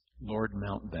cousin, Lord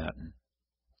Mountbatten.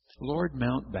 Lord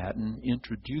Mountbatten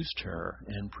introduced her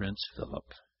and Prince Philip.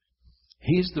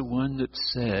 He's the one that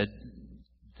said,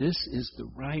 this is the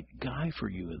right guy for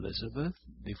you, Elizabeth,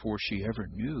 before she ever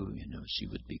knew, she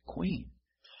would be queen.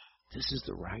 This is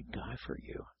the right guy for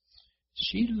you.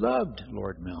 She loved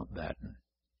Lord Mountbatten.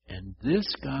 And this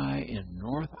guy in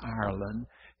North Ireland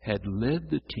had led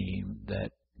the team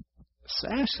that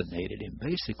assassinated him,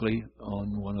 basically,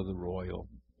 on one of the royal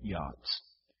yachts.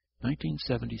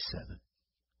 1977.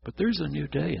 But there's a new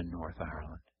day in North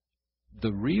Ireland.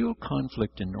 The real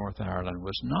conflict in North Ireland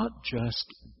was not just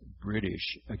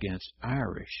British against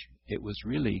Irish. It was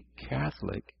really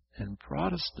Catholic and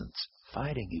Protestants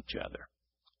fighting each other.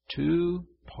 Two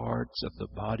parts of the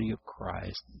body of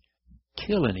Christ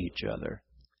killing each other,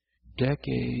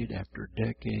 decade after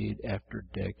decade after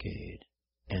decade.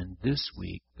 And this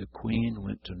week, the Queen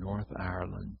went to North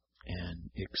Ireland and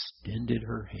extended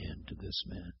her hand to this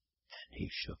man, and he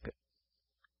shook it.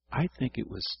 I think it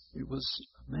was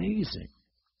amazing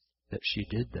that she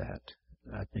did that.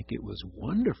 I think it was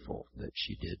wonderful that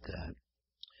she did that.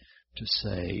 To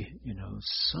say,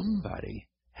 somebody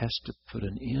has to put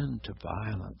an end to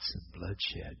violence and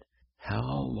bloodshed. How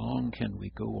long can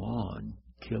we go on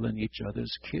killing each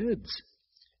other's kids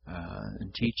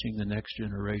and teaching the next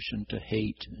generation to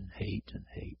hate and hate and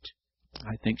hate?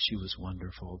 I think she was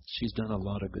wonderful. She's done a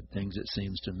lot of good things, it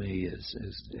seems to me,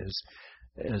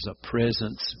 as a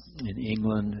presence in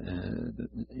England.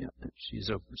 She's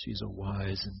a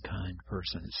wise and kind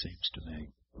person, it seems to me.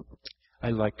 I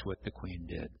liked what the Queen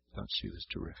did. Thought she was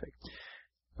terrific.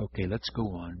 Okay, let's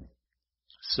go on.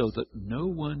 So that no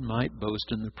one might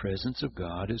boast in the presence of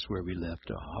God is where we left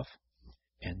off.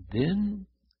 And then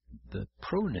the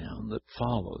pronoun that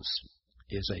follows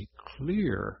is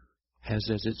has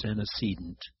as its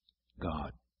antecedent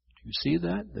God. Do you see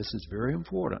that? This is very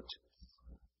important.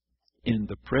 In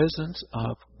the presence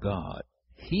of God,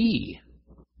 He,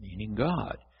 meaning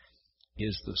God,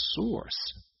 is the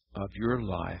source of your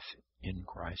life in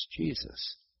Christ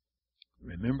Jesus.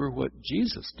 Remember what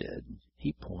Jesus did.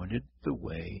 He pointed the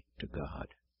way to God.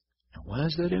 Now, why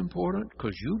is that important?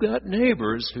 Because you got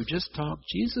neighbors who just talk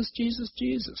Jesus, Jesus,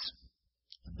 Jesus.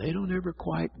 And they don't ever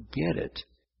quite get it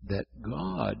that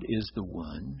God is the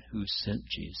one who sent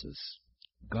Jesus.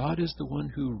 God is the one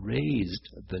who raised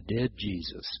the dead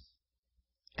Jesus.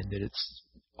 And that it's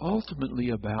ultimately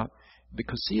about,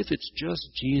 because see, if it's just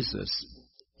Jesus,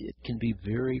 it can be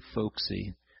very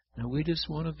folksy. Now, we just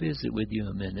want to visit with you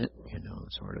a minute,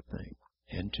 sort of thing.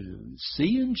 And to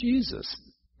see in Jesus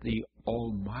the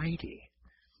Almighty,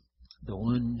 the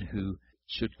one who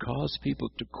should cause people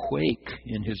to quake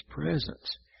in His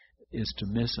presence, is to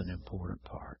miss an important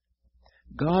part.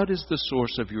 God is the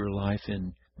source of your life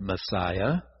in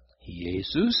Messiah,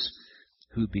 Jesus,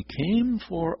 who became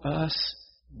for us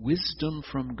wisdom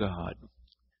from God.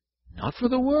 Not for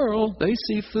the world. They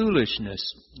see foolishness.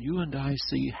 You and I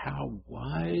see how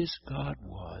wise God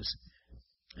was.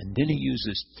 And then He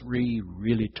uses 3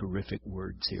 really terrific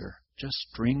words here. Just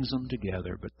strings them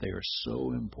together, but they are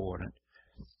so important.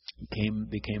 He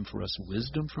became for us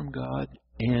wisdom from God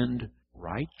and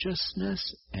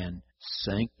righteousness and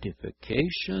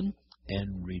sanctification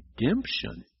and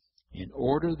redemption, in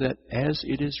order that, as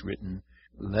it is written,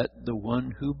 let the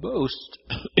one who boasts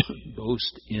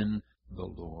boast in the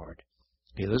Lord.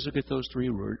 Okay, let's look at those 3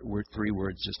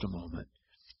 words just a moment.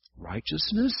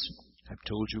 Righteousness, I've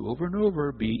told you over and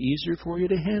over, be easier for you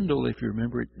to handle if you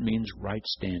remember it means right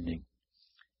standing.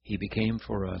 He became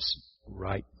for us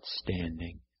right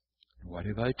standing. What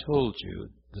have I told you?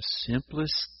 The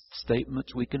simplest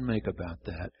statements we can make about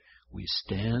that. We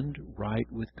stand right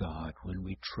with God when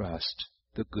we trust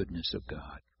the goodness of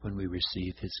God, when we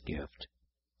receive His gift.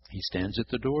 He stands at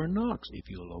the door and knocks. If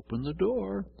you'll open the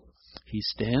door, He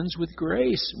stands with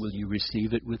grace. Will you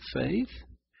receive it with faith?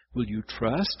 Will you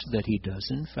trust that He does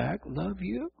in fact love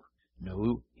you?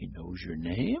 No, He knows your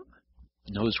name,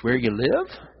 knows where you live,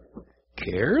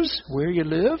 cares where you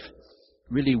live,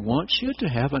 really wants you to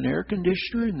have an air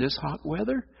conditioner in this hot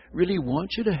weather, really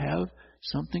wants you to have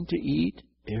something to eat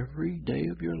every day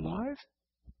of your life.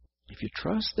 If you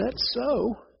trust that's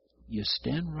so, you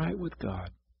stand right with God.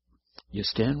 You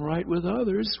stand right with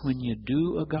others when you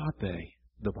do agape.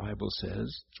 The Bible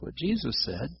says, it's what Jesus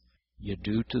said, you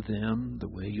do to them the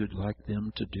way you'd like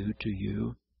them to do to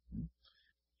you.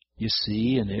 You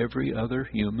see in every other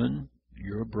human,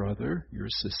 your brother, your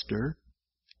sister,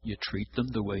 you treat them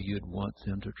the way you'd want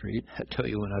them to treat. I tell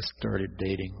you, when I started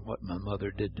dating, what my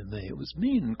mother did to me, it was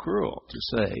mean and cruel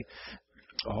to say,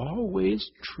 always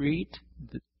treat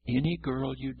any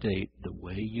girl you date the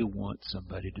way you want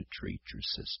somebody to treat your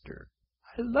sister.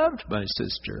 I loved my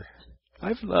sister.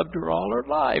 I've loved her all her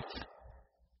life.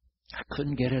 I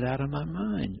couldn't get it out of my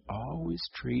mind. Always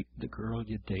treat the girl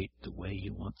you date the way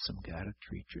you want some guy to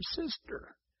treat your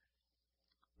sister.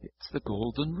 It's the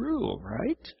golden rule,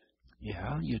 right?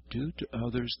 Yeah, you do to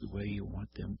others the way you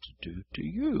want them to do to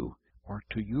you or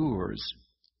to yours.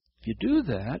 If you do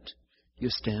that, you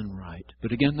stand right.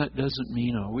 But again, that doesn't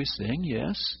mean always saying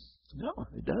yes. No,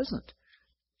 it doesn't.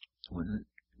 When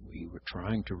we were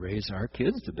trying to raise our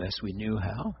kids the best we knew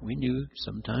how, we knew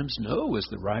sometimes no was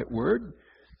the right word.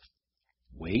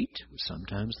 Wait was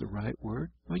sometimes the right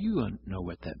word. Well, you know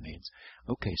what that means.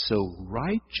 Okay, so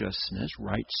righteousness,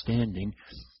 right standing,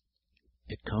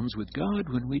 it comes with God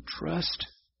when we trust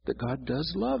that God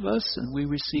does love us and we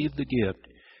receive the gift.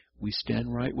 We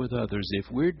stand right with others. If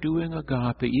we're doing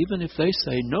agape, even if they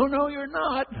say, no, you're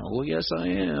not. Oh, yes, I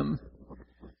am.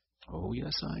 Oh,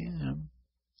 yes, I am.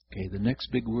 Okay, the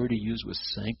next big word He used was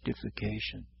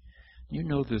sanctification. You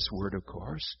know this word, of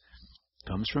course.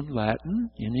 Comes from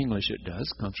Latin. In English it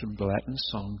does. Comes from the Latin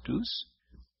sanctus.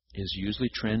 Is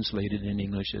usually translated in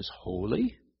English as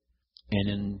holy. And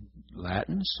in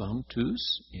Latin,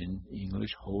 sanctus, in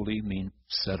English, holy means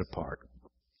set apart.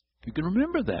 You can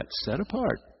remember that, set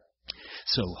apart.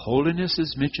 So holiness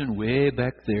is mentioned way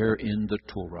back there in the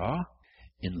Torah,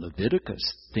 in Leviticus,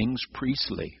 things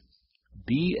priestly.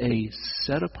 Be a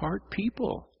set-apart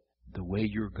people, the way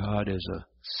your God is a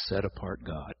set-apart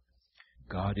God.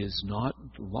 God is not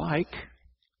like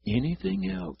anything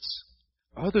else.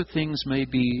 Other things may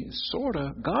be sort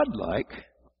of God-like,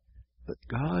 but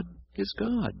God is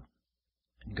God.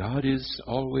 God is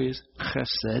always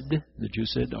chesed, the Jew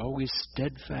said, always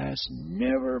steadfast,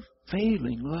 never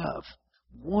failing love,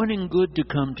 wanting good to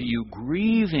come to you,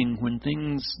 grieving when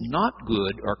things not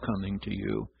good are coming to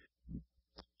you.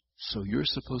 So you're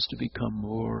supposed to become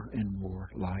more and more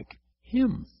like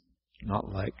Him, not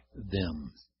like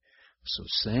them. So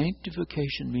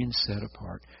sanctification means set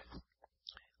apart.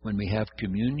 When we have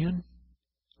communion,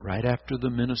 right after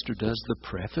the minister does the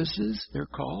prefaces, they're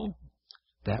called,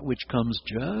 that which comes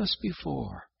just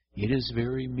before, it is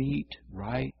very meet,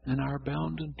 right, and our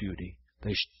bounden duty.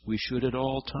 We should at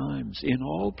all times, in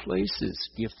all places,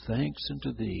 give thanks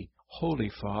unto Thee,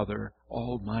 Holy Father,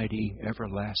 Almighty,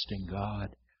 everlasting God,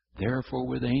 Therefore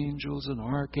with angels and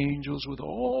archangels, with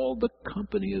all the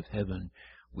company of heaven,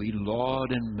 we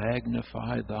laud and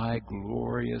magnify thy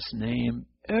glorious name,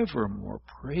 evermore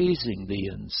praising thee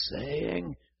and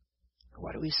saying,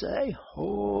 what do we say?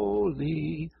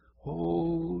 Holy,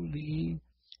 holy.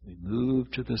 We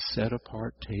move to the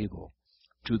set-apart table,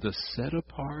 to the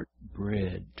set-apart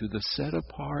bread, to the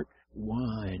set-apart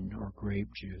wine or grape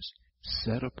juice,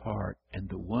 set apart. And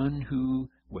the one who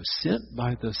was sent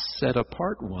by the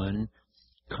set-apart one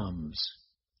comes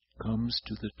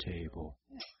to the table.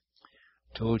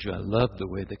 Told you I love the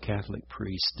way the Catholic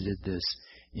priest did this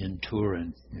in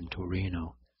Turin, in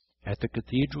Torino. At the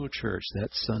cathedral church that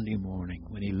Sunday morning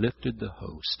when he lifted the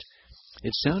host,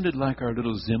 it sounded like our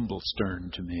little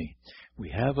Zimbalstern to me.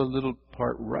 We have a little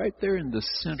part right there in the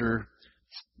center,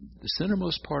 the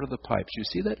centermost part of the pipes. You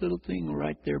see that little thing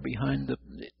right there behind the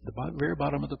very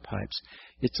bottom of the pipes?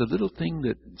 It's a little thing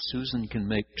that Susan can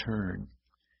make turn,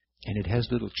 and it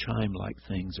has little chime-like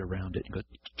things around it. It goes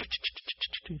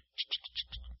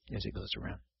as it goes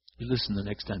around. You listen the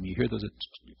next time you hear those. It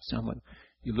sound like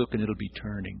you look and it'll be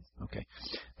turning. Okay,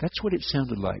 that's what it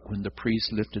sounded like when the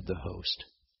priest lifted the host.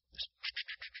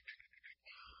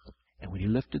 And when he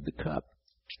lifted the cup,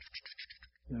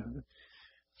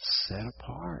 set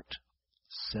apart,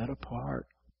 set apart.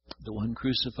 The one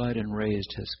crucified and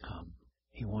raised has come.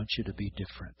 He wants you to be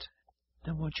different. He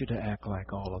doesn't want you to act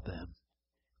like all of them.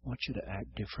 He wants you to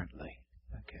act differently.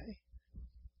 Okay?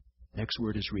 Next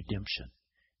word is redemption.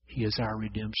 He is our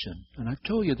redemption. And I've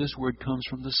told you this word comes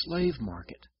from the slave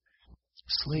market.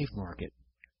 Slave market.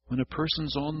 When a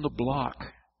person's on the block,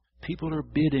 people are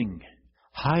bidding.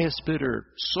 Highest bidder,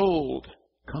 sold,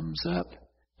 comes up,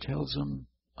 tells them,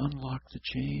 unlock the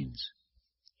chains.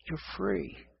 You're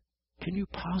free. Can you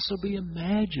possibly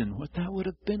imagine what that would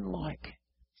have been like?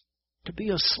 To be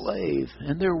a slave.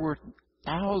 And there were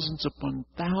thousands upon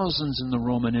thousands in the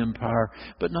Roman Empire.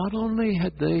 But not only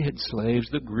had they had slaves,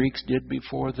 the Greeks did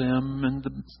before them, and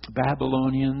the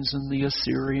Babylonians and the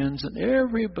Assyrians, and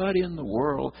everybody in the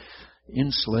world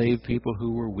enslaved people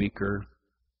who were weaker.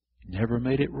 Never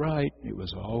made it right. It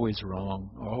was always wrong,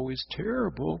 always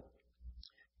terrible.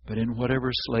 But in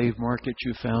whatever slave market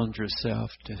you found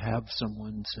yourself, to have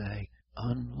someone say,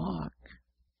 unlock.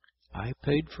 I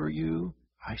paid for you.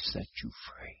 I set you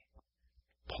free.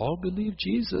 Paul believed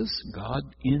Jesus, God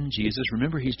in Jesus.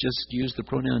 Remember, he's just used the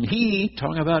pronoun he,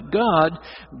 talking about God.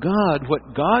 God,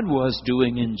 what God was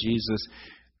doing in Jesus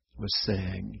was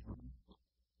saying,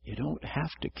 you don't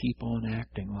have to keep on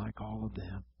acting like all of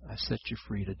them. I set you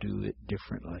free to do it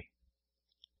differently.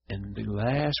 And the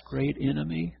last great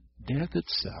enemy, death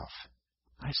itself,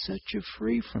 I set you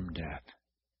free from death.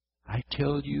 I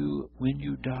tell you, when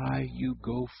you die, you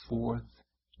go forth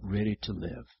ready to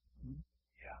live.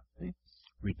 Yeah. See?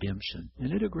 Redemption.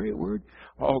 Isn't it a great word?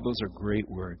 All those are great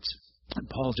words. And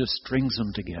Paul just strings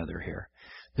them together here.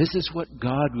 This is what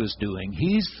God was doing.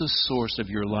 He's the source of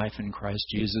your life in Christ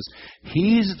Jesus.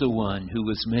 He's the one who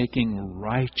was making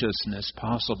righteousness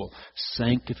possible,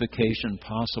 sanctification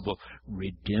possible,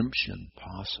 redemption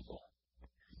possible.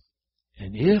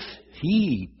 And if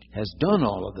He has done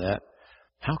all of that,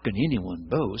 how can anyone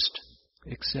boast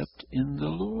except in the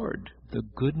Lord? The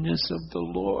goodness of the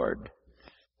Lord.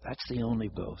 That's the only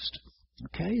boast.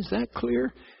 Okay, is that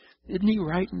clear? Isn't he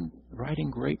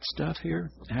writing great stuff here?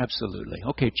 Absolutely.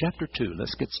 Okay, chapter 2.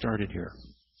 Let's get started here.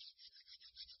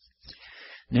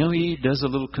 Now he does a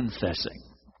little confessing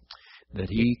that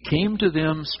he came to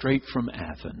them straight from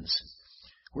Athens,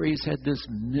 where he's had this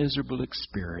miserable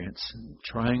experience,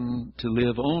 trying to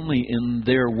live only in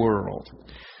their world,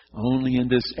 only in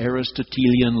this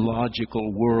Aristotelian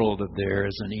logical world of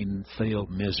theirs, and he failed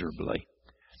miserably.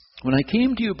 When I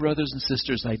came to you, brothers and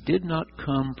sisters, I did not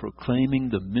come proclaiming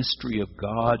the mystery of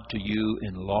God to you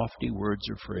in lofty words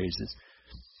or phrases.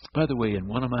 By the way, in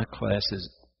one of my classes,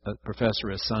 a professor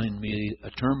assigned me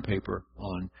a term paper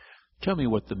on, tell me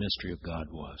what the mystery of God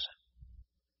was.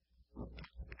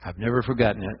 I've never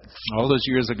forgotten it. All those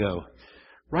years ago.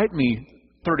 Write me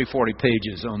 30, 40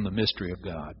 pages on the mystery of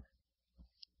God.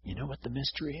 You know what the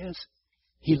mystery is?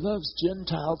 He loves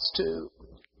Gentiles too.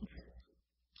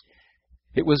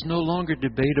 It was no longer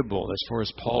debatable, as far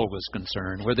as Paul was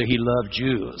concerned, whether he loved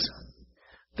Jews.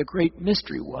 The great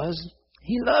mystery was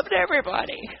he loved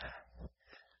everybody.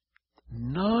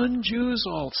 Non-Jews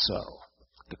also.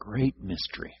 The great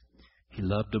mystery. He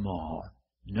loved them all.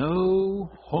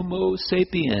 No homo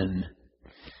sapien,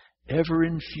 ever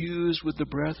infused with the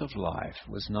breath of life,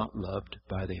 was not loved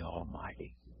by the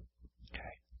Almighty.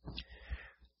 Okay.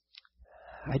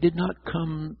 I did not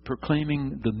come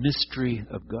proclaiming the mystery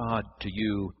of God to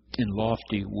you in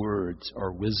lofty words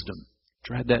or wisdom.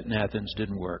 Tried that in Athens,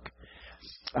 didn't work.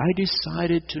 I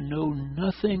decided to know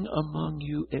nothing among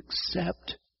you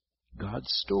except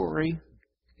God's story.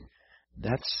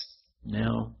 That's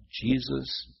now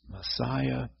Jesus,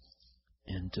 Messiah.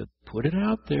 And to put it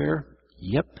out there,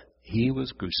 yep, he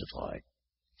was crucified.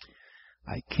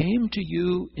 I came to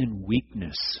you in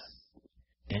weakness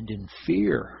and in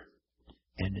fear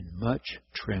and in much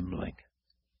trembling.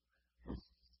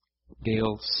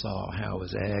 Gail saw how I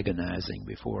was agonizing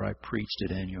before I preached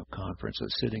at annual conference. I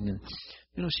was sitting in,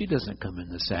 she doesn't come in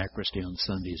the sacristy on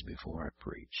Sundays before I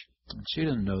preach. And she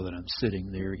doesn't know that I'm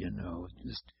sitting there,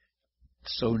 just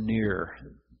so near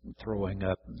throwing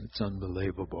up. It's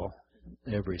unbelievable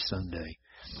every Sunday.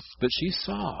 But she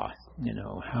saw,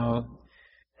 how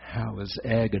I was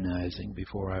agonizing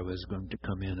before I was going to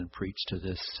come in and preach to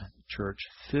this church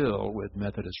filled with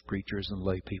Methodist preachers and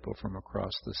lay people from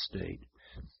across the state.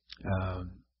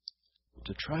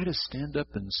 To try to stand up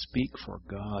and speak for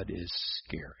God is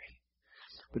scary.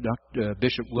 But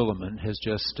Bishop Williman has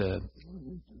just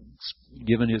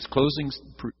given his closing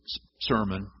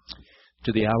sermon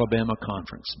to the Alabama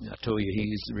conference. I told you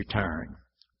he's retiring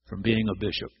from being a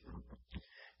bishop.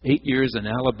 8 years in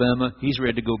Alabama, he's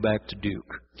ready to go back to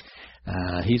Duke.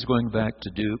 He's going back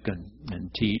to Duke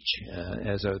and teach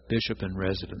as a bishop in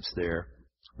residence there.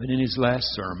 But in his last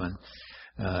sermon,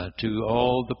 to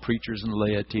all the preachers and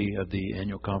laity of the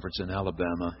annual conference in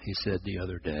Alabama, he said the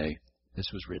other day,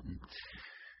 this was written,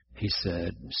 he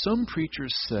said, some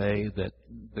preachers say that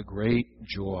the great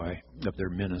joy of their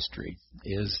ministry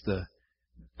is the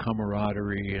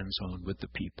camaraderie and so on with the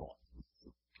people.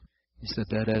 He said,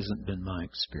 that hasn't been my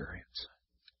experience.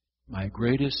 My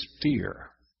greatest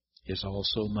fear is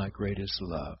also my greatest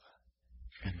love,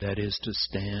 and that is to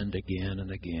stand again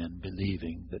and again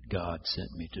believing that God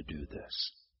sent me to do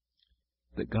this.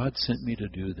 That God sent me to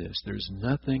do this. There's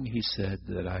nothing, he said,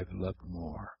 that I've loved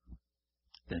more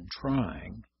than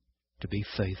trying to be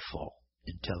faithful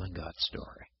in telling God's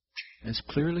story. As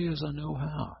clearly as I know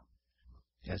how.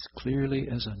 As clearly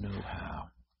as I know how.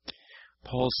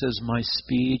 Paul says, my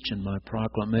speech and my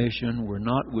proclamation were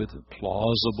not with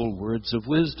plausible words of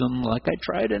wisdom like I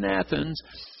tried in Athens,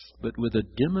 but with a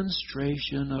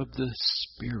demonstration of the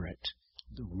Spirit,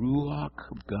 the Ruach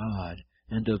of God,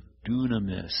 and of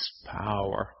dunamis,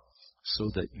 power, so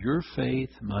that your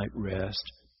faith might rest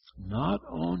not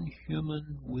on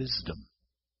human wisdom,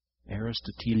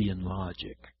 Aristotelian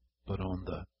logic, but on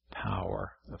the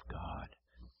power of God.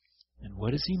 And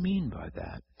what does he mean by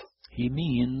that? He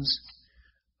means,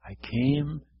 I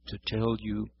came to tell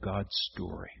you God's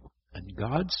story. And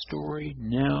God's story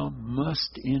now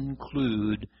must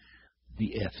include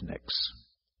the ethnics.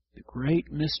 The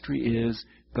great mystery is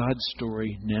God's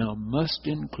story now must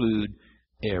include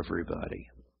everybody.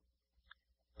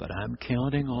 But I'm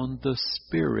counting on the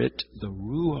Spirit, the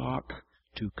Ruach,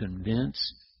 to convince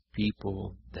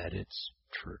people that it's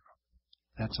true.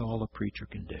 That's all a preacher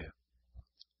can do.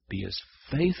 Be as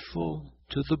faithful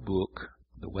to the book.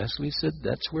 The Wesley said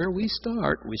that's where we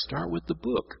start. We start with the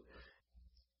book.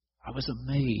 I was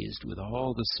amazed with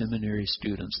all the seminary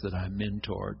students that I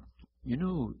mentored.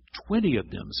 20 of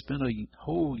them spent a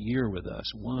whole year with us,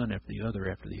 one after the other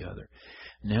after the other.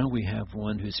 Now we have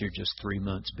one who's here just 3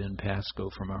 months, Ben Pascoe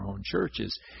from our own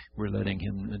churches. We're letting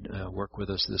him work with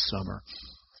us this summer.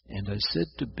 And I said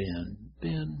to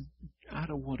Ben, I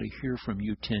don't want to hear from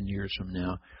you 10 years from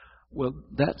now. Well,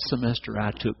 that semester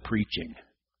I took preaching.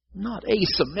 Not a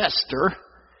semester.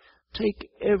 Take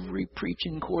every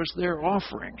preaching course they're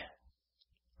offering.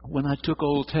 When I took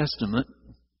Old Testament,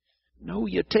 no,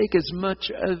 you take as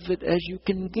much of it as you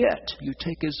can get. You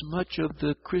take as much of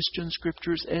the Christian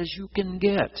scriptures as you can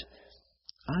get.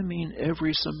 I mean,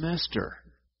 every semester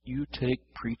you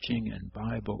take preaching and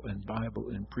Bible and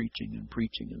Bible and preaching and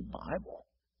preaching and Bible.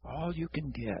 All you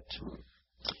can get.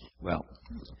 Well,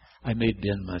 I made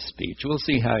Ben my speech. We'll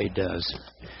see how he does.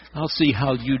 I'll see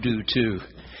how you do too.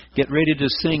 Get ready to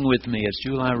sing with me. It's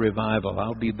July Revival.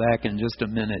 I'll be back in just a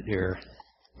minute here.